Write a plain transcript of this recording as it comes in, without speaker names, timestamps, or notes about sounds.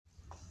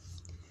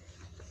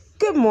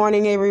Good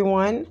morning,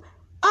 everyone.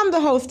 I'm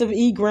the host of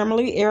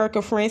eGrammarly,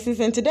 Erica Francis,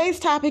 and today's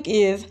topic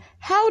is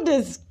how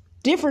does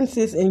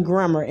differences in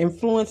grammar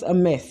influence a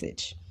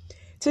message?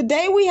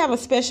 Today we have a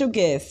special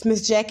guest,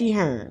 Miss Jackie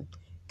Hearn.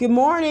 Good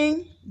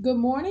morning. Good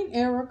morning,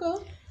 Erica.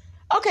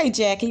 Okay,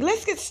 Jackie,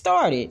 let's get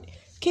started.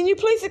 Can you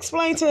please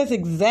explain to us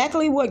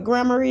exactly what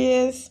grammar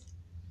is?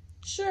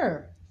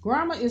 Sure.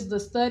 Grammar is the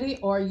study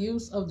or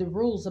use of the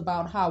rules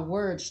about how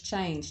words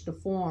change the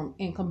form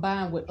and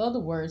combine with other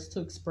words to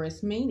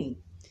express meaning.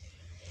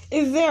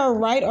 Is there a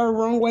right or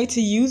wrong way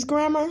to use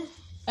grammar?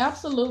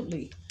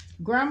 Absolutely.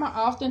 Grammar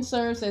often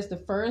serves as the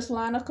first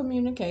line of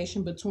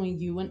communication between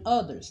you and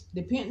others.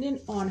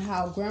 Depending on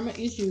how grammar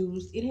is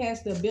used, it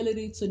has the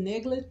ability to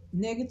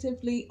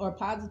negatively or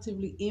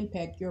positively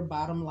impact your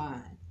bottom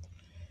line.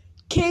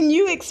 Can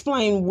you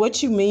explain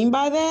what you mean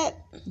by that?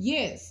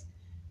 Yes.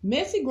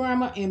 Messy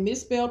grammar and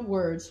misspelled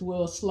words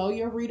will slow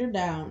your reader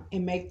down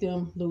and make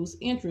them lose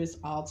interest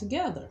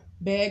altogether.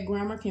 Bad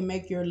grammar can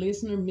make your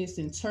listener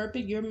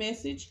misinterpret your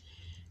message.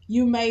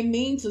 You may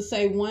mean to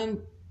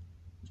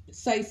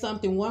say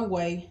something one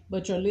way,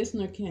 but your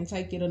listener can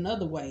take it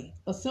another way.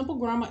 A simple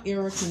grammar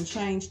error can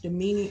change the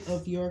meaning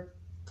of your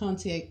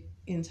content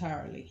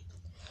entirely.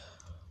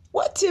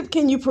 What tip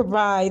can you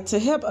provide to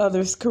help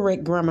others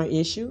correct grammar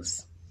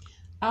issues?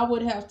 I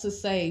would have to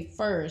say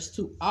first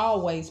to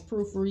always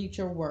proofread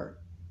your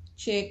work.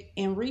 Check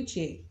and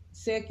recheck.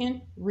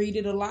 Second, read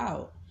it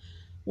aloud.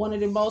 One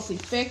of the most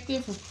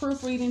effective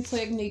proofreading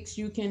techniques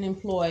you can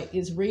employ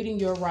is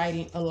reading your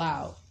writing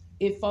aloud.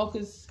 It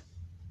forces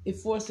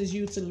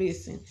you to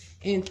listen.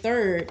 And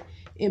third,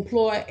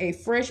 employ a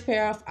fresh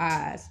pair of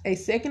eyes. A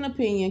second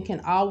opinion can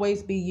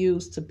always be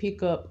used to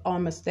pick up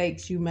on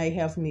mistakes you may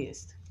have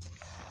missed.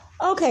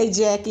 Okay,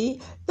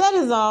 Jackie, that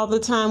is all the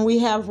time we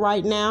have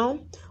right now.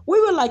 We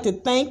would like to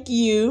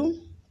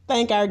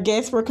thank our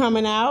guests for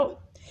coming out.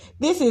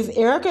 This is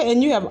Erica,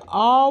 and you have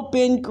all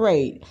been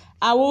great.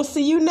 I will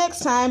see you next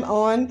time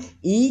on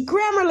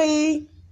eGrammarly.